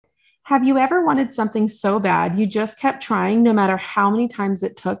Have you ever wanted something so bad you just kept trying no matter how many times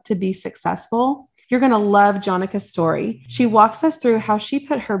it took to be successful? You're going to love Jonica's story. She walks us through how she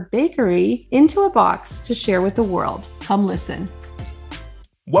put her bakery into a box to share with the world. Come listen.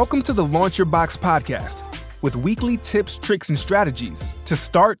 Welcome to the Launch Your Box podcast with weekly tips, tricks, and strategies to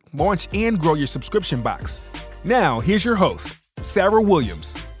start, launch, and grow your subscription box. Now, here's your host, Sarah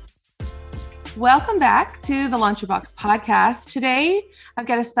Williams. Welcome back to the Launch Your Box podcast. Today, I've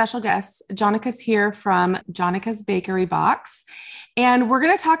got a special guest. Jonica's here from Jonica's Bakery Box, and we're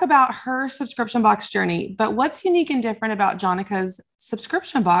going to talk about her subscription box journey. But what's unique and different about Jonica's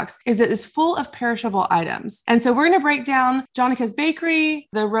subscription box is it is full of perishable items. And so we're going to break down Jonica's bakery,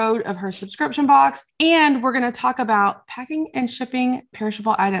 the road of her subscription box, and we're going to talk about packing and shipping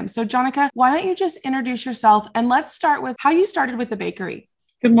perishable items. So Jonica, why don't you just introduce yourself, and let's start with how you started with the bakery.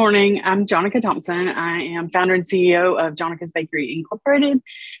 Good morning. I'm Jonica Thompson. I am founder and CEO of Jonica's Bakery Incorporated,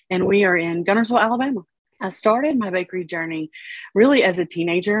 and we are in Guntersville, Alabama. I started my bakery journey really as a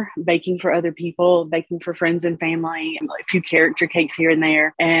teenager, baking for other people, baking for friends and family, a few character cakes here and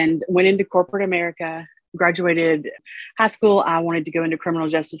there, and went into corporate America. Graduated high school. I wanted to go into criminal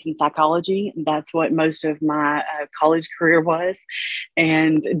justice and psychology. That's what most of my college career was,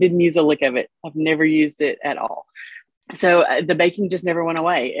 and didn't use a lick of it. I've never used it at all. So the baking just never went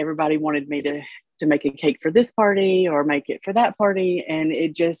away. Everybody wanted me to make a cake for this party or make it for that party. And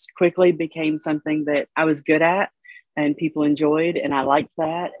it just quickly became something that I was good at and people enjoyed, and I liked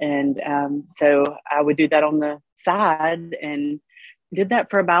that. And so I would do that on the side and did that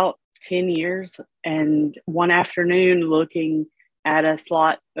for about 10 years. And one afternoon, looking at a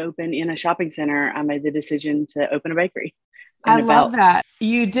slot open in a shopping center, I made the decision to open a bakery. I love that.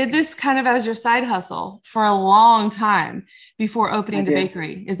 You did this kind of as your side hustle for a long time before opening the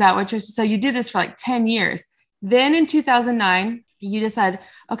bakery. Is that what so you did this for like 10 years. Then in 2009, you decided,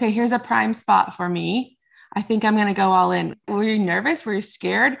 okay, here's a prime spot for me. I think I'm going to go all in. Were you nervous? Were you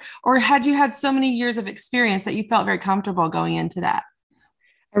scared? Or had you had so many years of experience that you felt very comfortable going into that?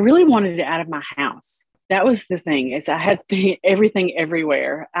 I really wanted it out of my house. That was the thing, is I had everything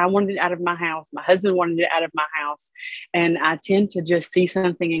everywhere. I wanted it out of my house. My husband wanted it out of my house. And I tend to just see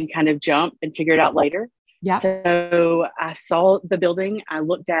something and kind of jump and figure it out later. Yeah. So I saw the building. I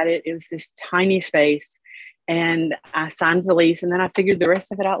looked at it. It was this tiny space. And I signed the lease. And then I figured the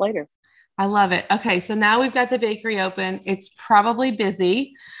rest of it out later. I love it. Okay. So now we've got the bakery open. It's probably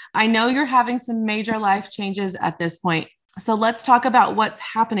busy. I know you're having some major life changes at this point. So let's talk about what's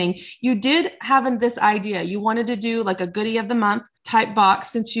happening. You did have this idea. You wanted to do like a goodie of the month type box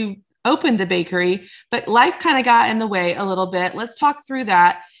since you opened the bakery, but life kind of got in the way a little bit. Let's talk through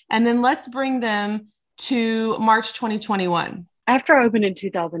that. And then let's bring them to March 2021. After I opened in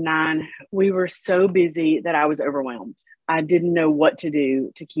 2009, we were so busy that I was overwhelmed. I didn't know what to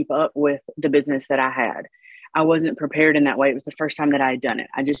do to keep up with the business that I had. I wasn't prepared in that way. It was the first time that I had done it.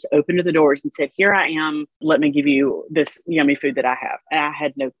 I just opened the doors and said, here I am. Let me give you this yummy food that I have. And I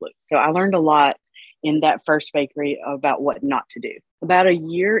had no clue. So I learned a lot in that first bakery about what not to do. About a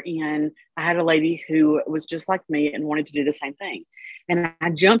year in, I had a lady who was just like me and wanted to do the same thing. And I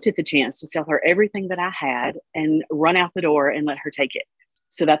jumped at the chance to sell her everything that I had and run out the door and let her take it.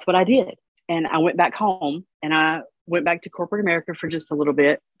 So that's what I did. And I went back home and I went back to corporate America for just a little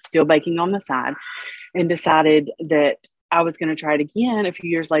bit, still baking on the side, and decided that I was going to try it again a few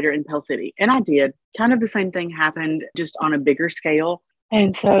years later in Pell City. And I did. Kind of the same thing happened, just on a bigger scale.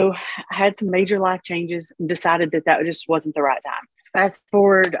 And so I had some major life changes and decided that that just wasn't the right time. Fast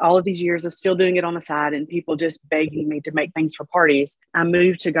forward all of these years of still doing it on the side and people just begging me to make things for parties. I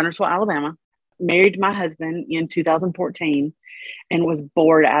moved to Guntersville, Alabama, married my husband in 2014, and was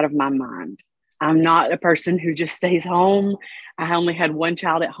bored out of my mind. I'm not a person who just stays home. I only had one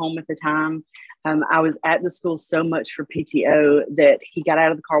child at home at the time. I was at the school so much for PTO that he got out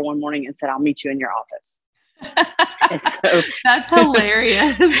of the car one morning and said, I'll meet you in your office. And so, that's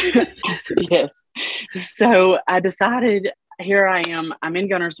hilarious. Yes. So I decided, here I am. I'm in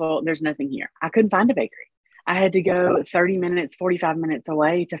Guntersville. There's nothing here. I couldn't find a bakery. I had to go 30 minutes, 45 minutes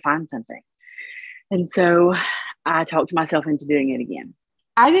away to find something. And so I talked myself into doing it again.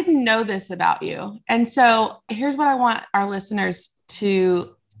 I didn't know this about you. And so here's what I want our listeners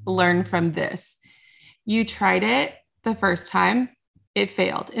to learn from this. You tried it the first time, it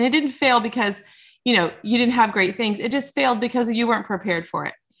failed. And it didn't fail because, you didn't have great things. It just failed because you weren't prepared for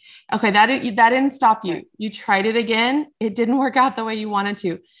it. Okay. That didn't stop you. You tried it again. It didn't work out the way you wanted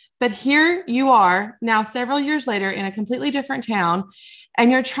to. But here you are now several years later in a completely different town,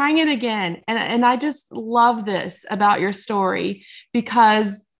 and you're trying it again. And I just love this about your story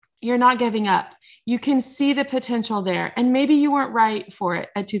because you're not giving up. you can see the potential there. And maybe you weren't right for it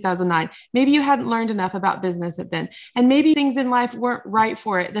at 2009. Maybe you hadn't learned enough about business at then. And maybe things in life weren't right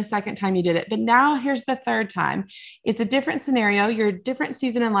for it the second time you did it. But now here's the third time. It's a different scenario. You're a different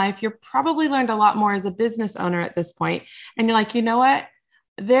season in life. You're probably learned a lot more as a business owner at this point. And you're like, you know what?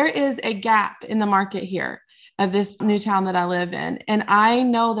 There is a gap in the market here of this new town that I live in. And I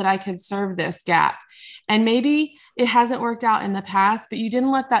know that I could serve this gap. And maybe it hasn't worked out in the past, but you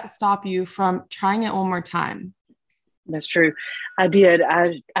didn't let that stop you from trying it one more time. That's true. I did.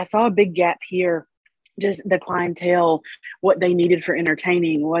 I saw a big gap here, just the clientele, what they needed for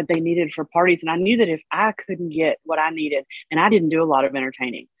entertaining, what they needed for parties. And I knew that if I couldn't get what I needed, and I didn't do a lot of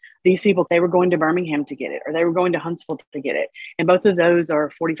entertaining, these people, they were going to Birmingham to get it, or they were going to Huntsville to get it. And both of those are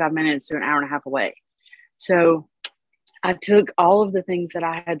 45 minutes to an hour and a half away. So I took all of the things that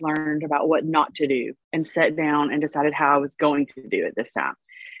I had learned about what not to do and sat down and decided how I was going to do it this time.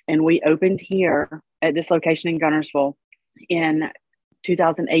 And we opened here at this location in Gunnersville in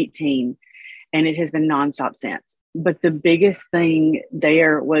 2018, and it has been nonstop since. But the biggest thing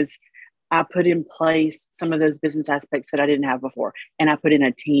there was I put in place some of those business aspects that I didn't have before. And I put in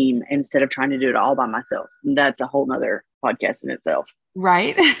a team instead of trying to do it all by myself. And that's a whole nother podcast in itself.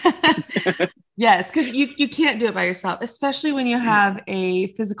 Right. Yes. Because you can't do it by yourself, especially when you have a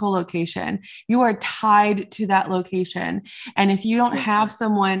physical location. You are tied to that location. And if you don't have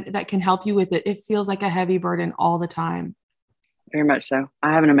someone that can help you with it, it feels like a heavy burden all the time. Very much so.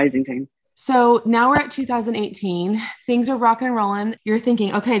 I have an amazing team. So now we're at 2018. Things are rocking and rolling. You're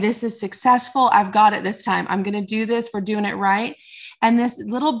thinking, okay, this is successful. I've got it this time. I'm going to do this. We're doing it right. And this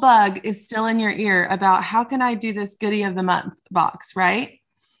little bug is still in your ear about how can I do this goodie of the month box, right?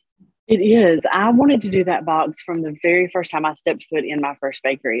 It is. I wanted to do that box from the very first time I stepped foot in my first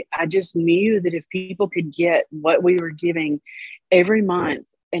bakery. I just knew that if people could get what we were giving every month,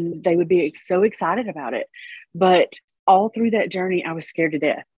 and they would be so excited about it. But all through that journey, I was scared to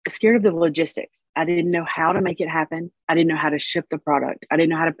death, scared of the logistics. I didn't know how to make it happen. I didn't know how to ship the product. I didn't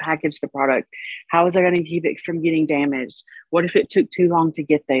know how to package the product. How was I going to keep it from getting damaged? What if it took too long to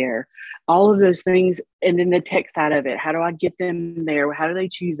get there? All of those things. And then the tech side of it. How do I get them there? How do they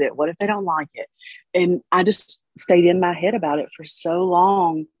choose it? What if they don't like it? And I just stayed in my head about it for so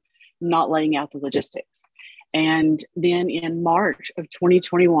long, not laying out the logistics. And then in March of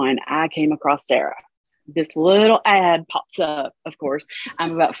 2021, I came across Sarah. This little ad pops up, of course.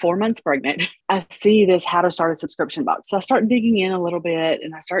 I'm about 4 months pregnant. I see this how to start a subscription box. So I start digging in a little bit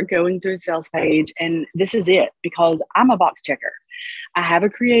and I start going through the sales page. And this is it, because I'm a box checker. I have a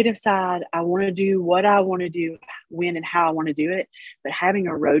creative side. I want to do what I want to do, when and how I want to do it. But having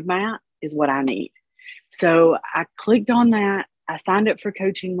a roadmap is what I need. So I clicked on that. I signed up for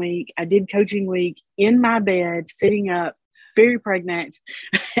coaching week. I did coaching week in my bed, sitting up, very pregnant,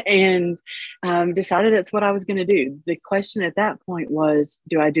 and decided that's what I was going to do. The question at that point was,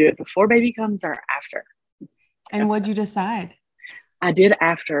 do I do it before baby comes or after? And what'd you decide? I did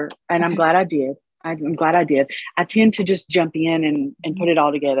after, and I'm glad I did. I'm glad I did. I tend to just jump in and put it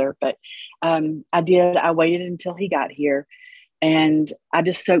all together, but I did. I waited until he got here, and I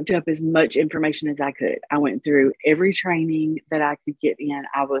just soaked up as much information as I could. I went through every training that I could get in.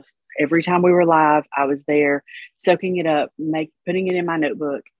 Every time we were live, I was there soaking it up, putting it in my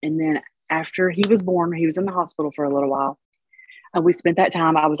notebook. And then after he was born, he was in the hospital for a little while. We spent that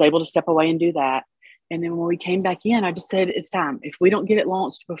time. I was able to step away and do that. And then when we came back in, I just said, it's time. If we don't get it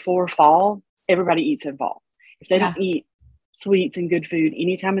launched before fall, everybody eats in fall. If they don't eat sweets and good food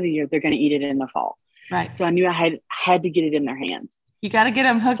any time of the year, they're going to eat it in the fall. Right. So I knew I had to get it in their hands. You got to get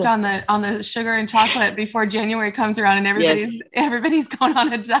them hooked on the sugar and chocolate before January comes around and everybody's going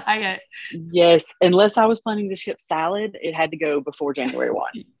on a diet. Yes. Unless I was planning to ship salad, it had to go before January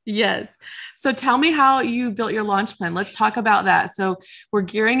 1. Yes. So tell me how you built your launch plan. Let's talk about that. So we're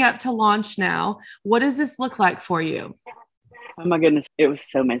gearing up to launch now. What does this look like for you? Oh my goodness. It was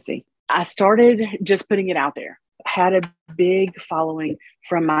so messy. I started just putting it out there. Had a big following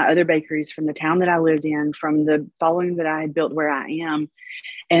from my other bakeries, from the town that I lived in, from the following that I had built where I am.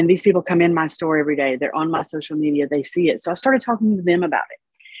 And these people come in my store every day. They're on my social media. They see it. So I started talking to them about it.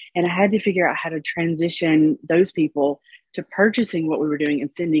 And I had to figure out how to transition those people to purchasing what we were doing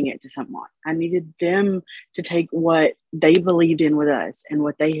and sending it to someone. I needed them to take what they believed in with us and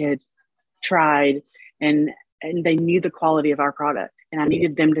what they had tried, and they knew the quality of our product, and I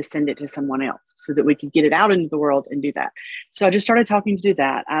needed them to send it to someone else so that we could get it out into the world and do that. So I just started talking to do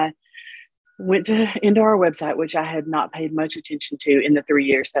that. I went into our website, which I had not paid much attention to in the 3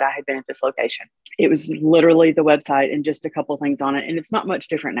 years that I had been at this location. It was literally the website and just a couple of things on it. And it's not much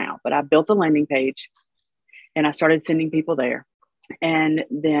different now, but I built a landing page and I started sending people there. And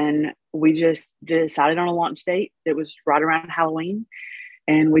then we just decided on a launch date that was right around Halloween.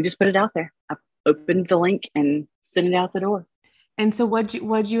 And we just put it out there. I opened the link and sent it out the door. And so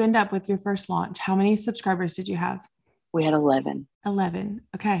what'd you end up with your first launch? How many subscribers did you have? We had 11. 11.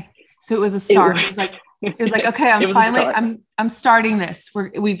 Okay. So it was a start. It was like, okay, I'm starting this.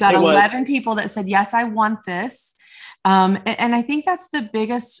 We've got 11 people that said, yes, I want this. And I think that's the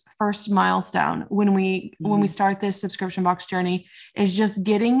biggest first milestone when we start this subscription box journey, is just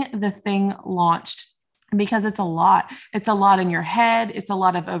getting the thing launched, because it's a lot. It's a lot in your head. It's a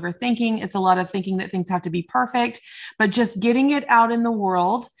lot of overthinking. It's a lot of thinking that things have to be perfect, but just getting it out in the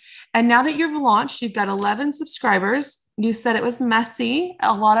world. And now that you've launched, you've got 11 subscribers. You said it was messy.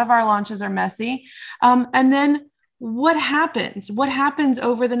 A lot of our launches are messy. And then what happens? What happens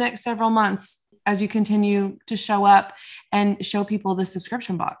over the next several months as you continue to show up and show people the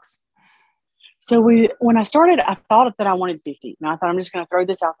subscription box? So when I started, I thought that I wanted 50. And I thought, I'm just going to throw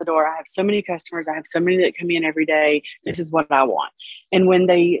this out the door. I have so many customers. I have so many that come in every day. This is what I want. And when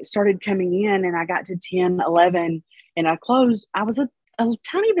they started coming in and I got to 10, 11 and I closed, I was a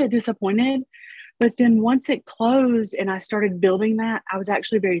tiny bit disappointed. But then once it closed and I started building that, I was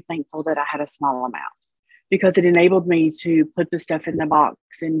actually very thankful that I had a small amount, because it enabled me to put the stuff in the box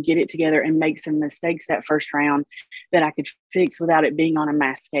and get it together and make some mistakes that first round that I could fix without it being on a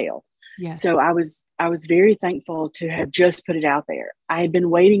mass scale. Yes. So I was very thankful to have just put it out there. I had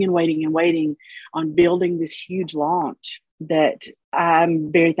been waiting on building this huge launch, that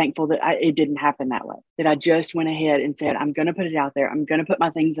I'm very thankful that it didn't happen that way, that I just went ahead and said, I'm going to put it out there. I'm going to put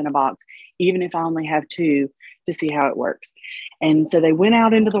my things in a box, even if I only have 2, to see how it works. And so they went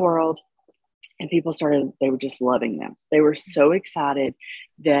out into the world. And people they were just loving them. They were so excited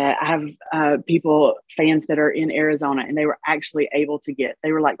that I have fans that are in Arizona, and they were actually able to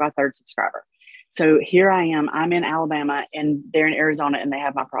they were like my 3rd subscriber. So here I am, I'm in Alabama and they're in Arizona and they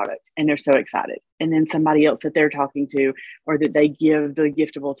have my product and they're so excited. And then somebody else that they're talking to or that they give the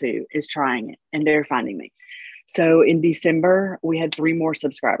giftable to is trying it and they're finding me. So in December, we had 3 more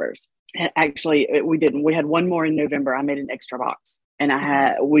subscribers. Actually, we didn't. We had 1 more in November. I made an extra box and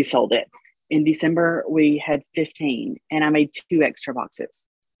we sold it. In December, we had 15 and I made 2 extra boxes.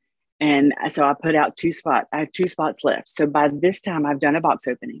 And so I put out 2 spots. I have 2 spots left. So by this time I've done a box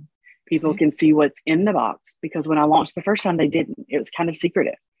opening. People can see what's in the box, because when I launched the first time, they didn't. It was kind of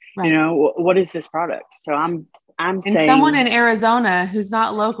secretive. Right. You know, what is this product? So I'm saying, someone in Arizona who's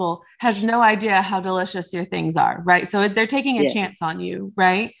not local has no idea how delicious your things are. Right. So they're taking a chance on you.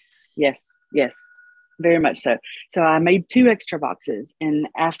 Right. Yes. Very much so. So I made 2 extra boxes. And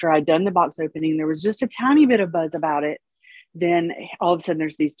after I'd done the box opening, there was just a tiny bit of buzz about it. Then all of a sudden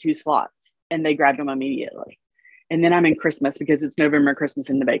there's these 2 slots and they grabbed them immediately. And then I'm in Christmas, because it's November Christmas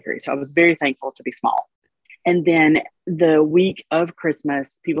in the bakery. So I was very thankful to be small. And then the week of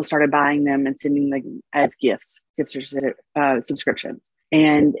Christmas, people started buying them and sending them as gifts or subscriptions.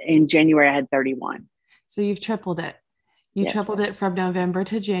 And in January, I had 31. So you've tripled it. You tripled it from November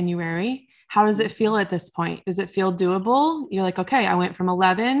to January. How does it feel at this point? Does it feel doable? You're like, okay, I went from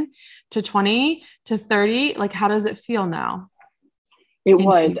 11 to 20 to 30. Like, how does it feel now?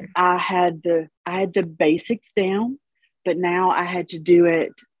 I had the basics down, but now I had to do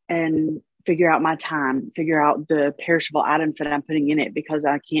it and figure out my time, figure out the perishable items that I'm putting in it, because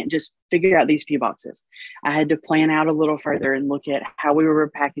I can't just figure out these few boxes. I had to plan out a little further and look at how we were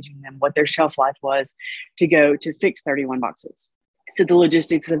packaging them, what their shelf life was to fix 31 boxes. So the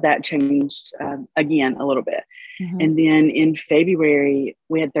logistics of that changed again a little bit. Mm-hmm. And then in February,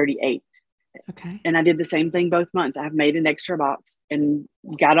 we had 38. Okay. And I did the same thing both months. I've made an extra box and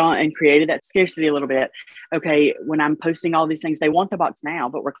got on and created that scarcity a little bit. Okay, when I'm posting all these things, they want the box now,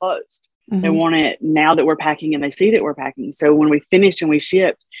 but we're closed. Mm-hmm. They want it now that we're packing and they see that we're packing. So when we finished and we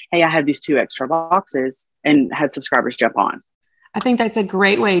shipped, hey, I have these 2 extra boxes, and had subscribers jump on. I think that's a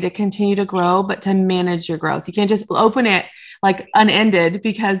great way to continue to grow, but to manage your growth. You can't just open it like unended,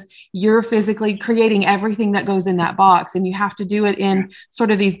 because you're physically creating everything that goes in that box, and you have to do it in sort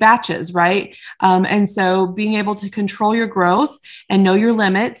of these batches, right? And so being able to control your growth and know your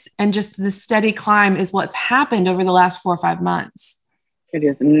limits and just the steady climb is what's happened over the last 4 or 5 months. It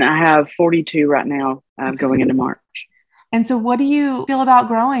is. And I have 42 right now going into March. And so what do you feel about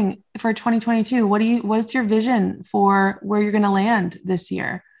growing for 2022? What's your vision for where you're going to land this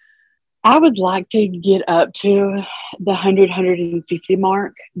year? I would like to get up to the 100, 150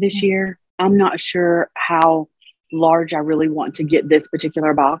 mark this year. I'm not sure how large I really want to get this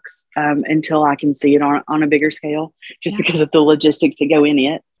particular box until I can see it on a bigger scale, just because of the logistics that go in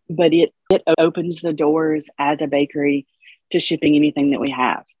it. But it opens the doors as a bakery to shipping anything that we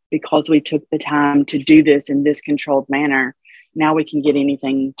have, because we took the time to do this in this controlled manner. now we can get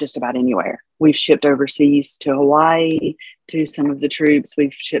anything just about anywhere. We've shipped overseas to Hawaii, to some of the troops.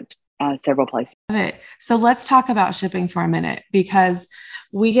 We've shipped several places. So let's talk about shipping for a minute, because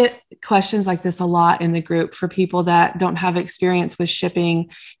we get questions like this a lot in the group for people that don't have experience with shipping,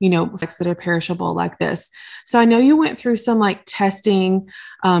 products that are perishable like this. So I know you went through some like testing,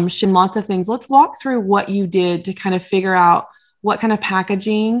 lots of things. Let's walk through what you did to kind of figure out what kind of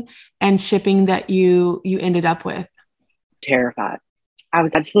packaging and shipping that you ended up with. Terrified. I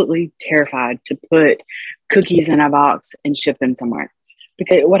was absolutely terrified to put cookies in a box and ship them somewhere.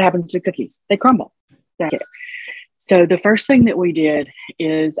 Because what happens to cookies? They crumble. So the first thing that we did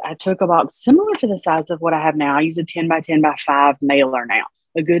is I took a box similar to the size of what I have now. I use a 10 by 10 by 5 mailer now,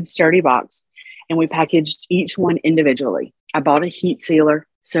 a good sturdy box. And we packaged each one individually. I bought a heat sealer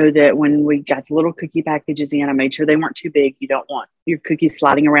so that when we got the little cookie packages in, I made sure they weren't too big. You don't want your cookies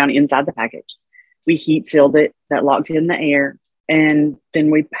sliding around inside the package. We heat sealed it, that locked in the air. And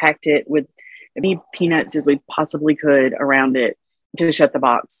then we packed it with as many peanuts as we possibly could around it to shut the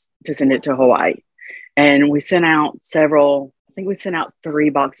box to send it to Hawaii. And we sent out I think we sent out 3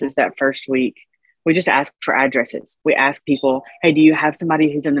 boxes that first week. We just asked for addresses. We asked people, hey, do you have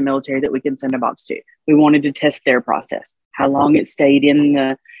somebody who's in the military that we can send a box to? We wanted to test their process, how long it stayed in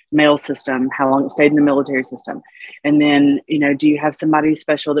the mail system, how long it stayed in the military system. And then, do you have somebody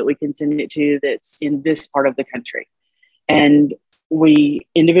special that we can send it to that's in this part of the country? And we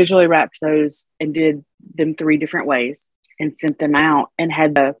individually wrapped those and did them 3 different ways and sent them out, and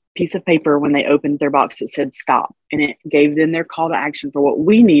had the piece of paper when they opened their box that said stop. And it gave them their call to action for what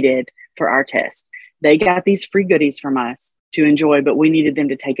we needed for our test. They got these free goodies from us to enjoy, but we needed them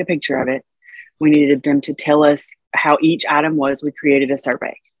to take a picture of it. We needed them to tell us how each item was. We created a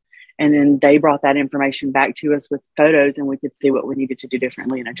survey. And then they brought that information back to us with photos, and we could see what we needed to do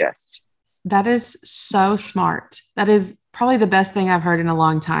differently and adjust. That is so smart. That is probably the best thing I've heard in a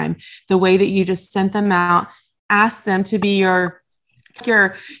long time. The way that you just sent them out, asked them to be your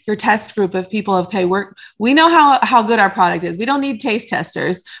test group of people. Okay, we know how good our product is. We don't need taste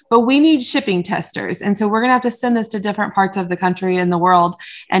testers, but we need shipping testers. And so we're going to have to send this to different parts of the country and the world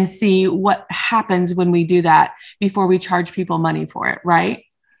and see what happens when we do that before we charge people money for it, right?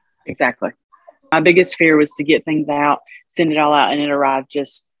 Exactly. My biggest fear was to get things out, send it all out, and it arrived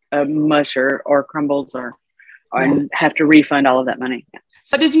just mush or crumbles and have to refund all of that money.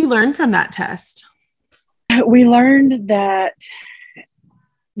 So what did you learn from that test? We learned that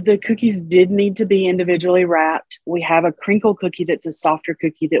the cookies did need to be individually wrapped. We have a crinkle cookie that's a softer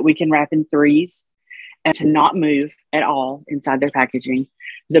cookie that we can wrap in 3s and to not move at all inside their packaging.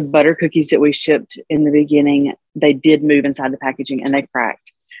 The butter cookies that we shipped in the beginning, they did move inside the packaging and they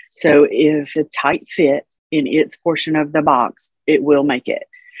cracked. So if the tight fit in its portion of the box, it will make it.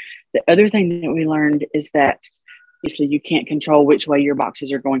 The other thing that we learned is that obviously you can't control which way your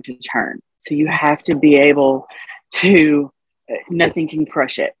boxes are going to turn. So you have to be able to, nothing can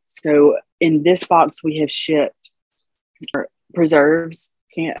crush it. So in this box, we have shipped preserves,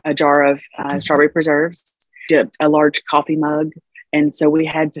 a jar of strawberry preserves, shipped a large coffee mug. And so we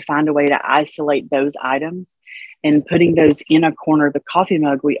had to find a way to isolate those items. And putting those in a corner of the coffee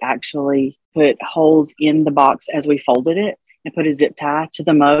mug, we actually put holes in the box as we folded it and put a zip tie to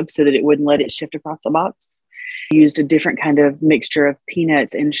the mug so that it wouldn't let it shift across the box. Used a different kind of mixture of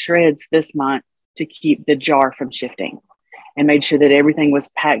peanuts and shreds this month to keep the jar from shifting, and made sure that everything was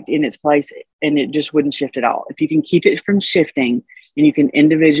packed in its place and it just wouldn't shift at all. If you can keep it from shifting and you can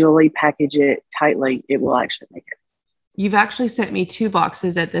individually package it tightly, it will actually make it. You've actually sent me 2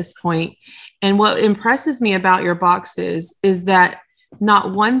 boxes at this point. And what impresses me about your boxes is that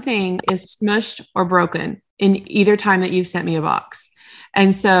not one thing is smushed or broken in either time that you've sent me a box.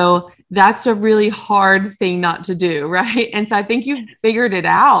 And so that's a really hard thing not to do, right? And so I think you've figured it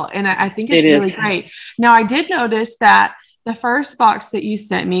out. And I think it's really great. Now, I did notice that the first box that you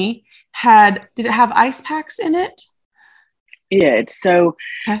sent me did it have ice packs in it? It. So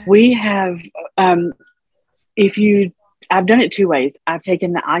we have, I've done it 2 ways. I've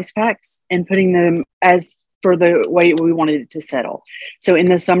taken the ice packs and putting them as for the way we wanted it to settle. So in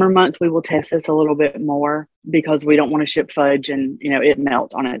the summer months, we will test this a little bit more because we don't want to ship fudge and, it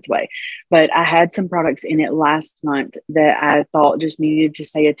melt on its way. But I had some products in it last month that I thought just needed to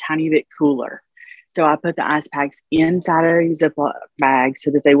stay a tiny bit cooler. So I put the ice packs inside a Ziploc bag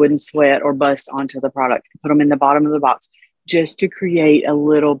so that they wouldn't sweat or bust onto the product. Put them in the bottom of the box just to create a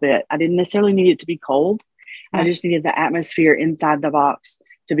little bit. I didn't necessarily need it to be cold. I just needed the atmosphere inside the box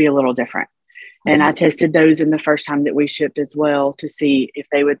to be a little different. And I tested those in the first time that we shipped as well to see if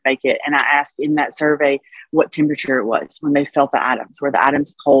they would make it. And I asked in that survey what temperature it was when they felt the items. Were the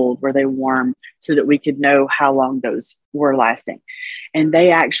items cold? Were they warm? So that we could know how long those were lasting. And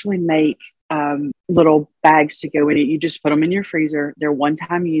they actually make little bags to go in it. You just put them in your freezer. They're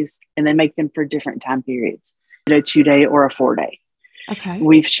one-time use, and they make them for different time periods, a 2-day or a 4-day. Okay.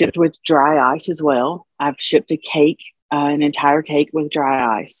 We've shipped with dry ice as well. I've shipped a cake, an entire cake with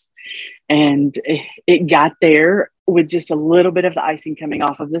dry ice. And it got there with just a little bit of the icing coming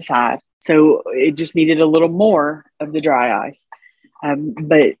off of the side. So it just needed a little more of the dry ice.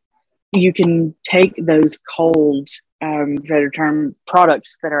 But you can take those cold, better term,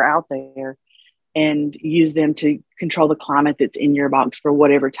 products that are out there and use them to control the climate that's in your box for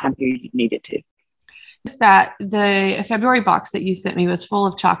whatever time period you need it to. That the February box that you sent me was full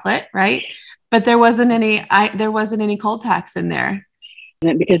of chocolate, right? But there wasn't any cold packs in there.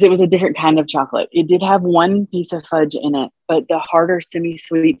 Because it was a different kind of chocolate. It did have one piece of fudge in it, but the harder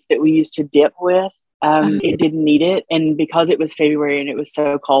semi-sweets that we used to dip with, it didn't need it. And because it was February and it was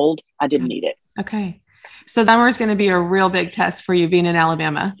so cold, I didn't need it. Okay. So summer is going to be a real big test for you being in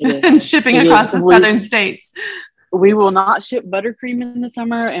Alabama and shipping across the southern states. We will not ship buttercream in the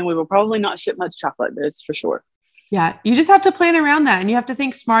summer, and we will probably not ship much chocolate. That's for sure. Yeah. You just have to plan around that, and you have to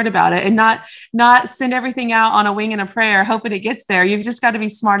think smart about it and not send everything out on a wing and a prayer, hoping it gets there. You've just got to be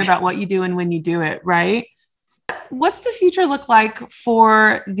smart about what you do and when you do it, right? What's the future look like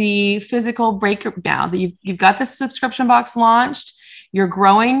for the physical bakery now that you've got the subscription box launched? You're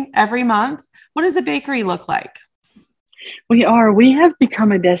growing every month. What does the bakery look like? We have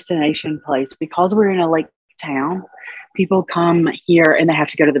become a destination place because we're in a lake town. People come here and they have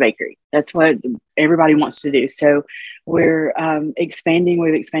to go to the bakery. That's what everybody wants to do. So we're expanding.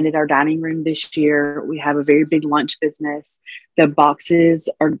 We've expanded our dining room this year. We have a very big lunch business. The boxes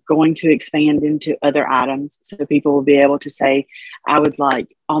are going to expand into other items. So people will be able to say, I would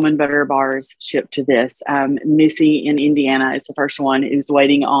like almond butter bars shipped to this. Missy in Indiana is the first one who's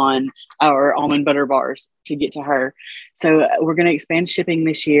waiting on our almond butter bars to get to her. So we're going to expand shipping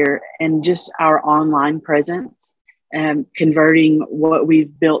this year, and just our online presence, converting what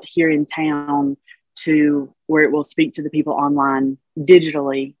we've built here in town to where it will speak to the people online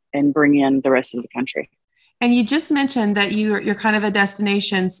digitally and bring in the rest of the country. And you just mentioned that you're kind of a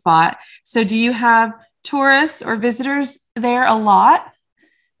destination spot. So do you have tourists or visitors there a lot?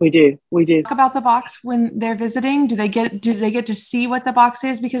 We do. Talk about the box when they're visiting. Do they get to see what the box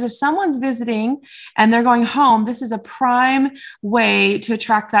is? Because if someone's visiting and they're going home, this is a prime way to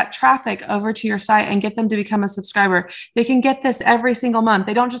attract that traffic over to your site and get them to become a subscriber. They can get this every single month.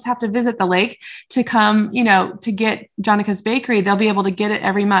 They don't just have to visit the lake to come, to get Jonica's Bakery. They'll be able to get it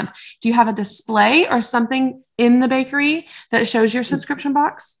every month. Do you have a display or something in the bakery that shows your subscription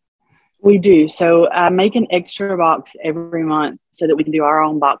box? We do. So I make an extra box every month so that we can do our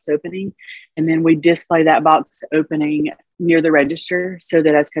own box opening. And then we display that box opening near the register so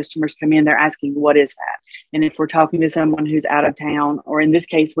that as customers come in, they're asking, what is that? And if we're talking to someone who's out of town, or in this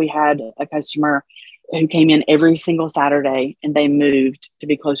case, we had a customer who came in every single Saturday and they moved to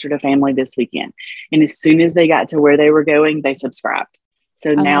be closer to family this weekend. And as soon as they got to where they were going, they subscribed.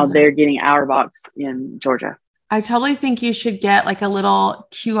 So now they're getting our box in Georgia. I totally think you should get like a little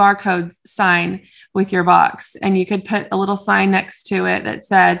QR code sign with your box, and you could put a little sign next to it that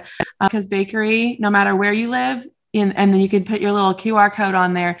said, because bakery, no matter where you live, and then you could put your little QR code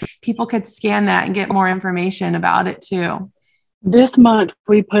on there. People could scan that and get more information about it too. This month,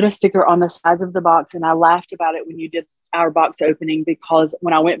 we put a sticker on the sides of the box, and I laughed about it when you did our box opening, because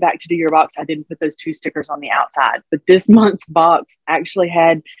when I went back to do your box, I didn't put those 2 stickers on the outside. But this month's box actually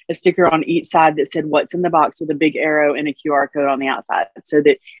had a sticker on each side that said what's in the box with a big arrow and a QR code on the outside, so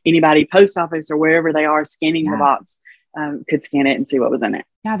that anybody, post office or wherever they are scanning the box, could scan it and see what was in it.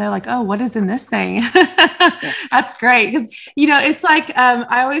 Yeah, they're like, oh, what is in this thing? That's great. Because, it's like,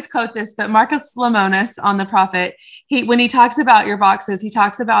 I always quote this, but Marcus Lemonis on The Prophet, when he talks about your boxes, he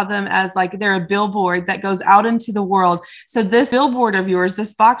talks about them as like they're a billboard that goes out into the world. So this billboard of yours,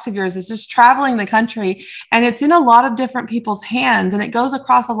 this box of yours, is just traveling the country, and it's in a lot of different people's hands, and it goes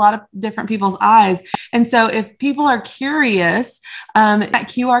across a lot of different people's eyes. And so if people are curious, that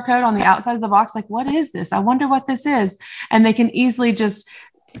QR code on the outside of the box, like, what is this? I wonder what this is. And they can easily just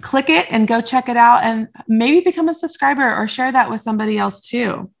click it and go check it out and maybe become a subscriber or share that with somebody else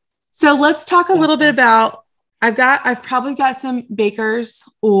too. So let's talk a little bit about, I've probably got some bakers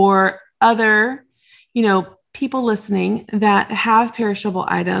or other, people listening that have perishable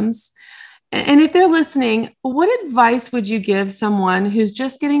items. And if they're listening, what advice would you give someone who's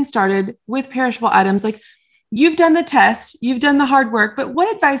just getting started with perishable items? Like, you've done the test, you've done the hard work, but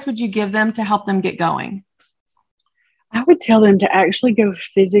what advice would you give them to help them get going? I would tell them to actually go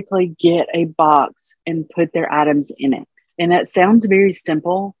physically get a box and put their items in it. And that sounds very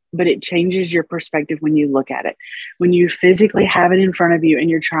simple, but it changes your perspective when you look at it. When you physically have it in front of you and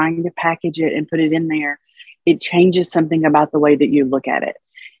you're trying to package it and put it in there, it changes something about the way that you look at it.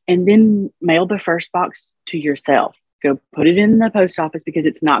 And then mail the first box to yourself. Go put it in the post office because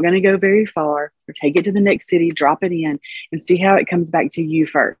it's not going to go very far, or take it to the next city, drop it in, and see how it comes back to you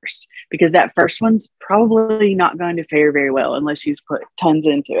first. Because that first one's probably not going to fare very well unless you've put tons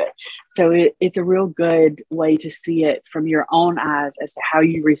into it. So it's a real good way to see it from your own eyes as to how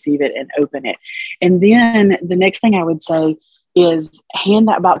you receive it and open it. And then the next thing I would say is hand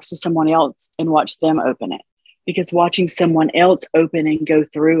that box to someone else and watch them open it. Because watching someone else open and go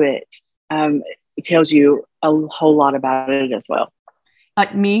through it, it tells you a whole lot about it as well.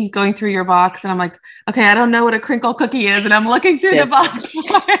 Like me going through your box and I'm like, okay, I don't know what a crinkle cookie is. And I'm looking through the box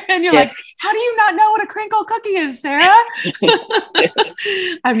and you're like, how do you not know what a crinkle cookie is, Sarah?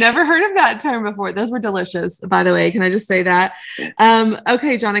 I've never heard of that term before. Those were delicious, by the way. Can I just say that?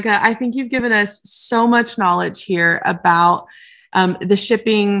 Okay, Jonica, I think you've given us so much knowledge here about the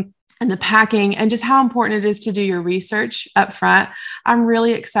shipping and the packing and just how important it is to do your research up front. I'm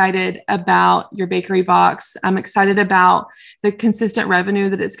really excited about your bakery box. I'm excited about the consistent revenue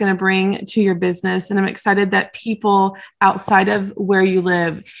that it's going to bring to your business. And I'm excited that people outside of where you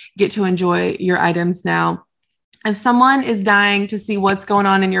live get to enjoy your items now. If someone is dying to see what's going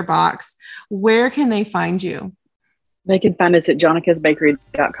on in your box, where can they find you? They can find us at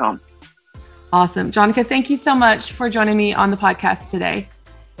jonicasbakery.com. Awesome. Jonica, thank you so much for joining me on the podcast today.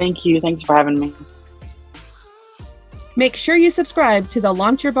 Thank you. Thanks for having me. Make sure you subscribe to the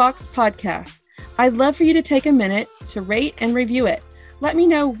Launch Your Box podcast. I'd love for you to take a minute to rate and review it. Let me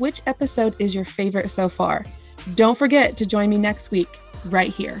know which episode is your favorite so far. Don't forget to join me next week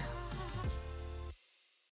right here.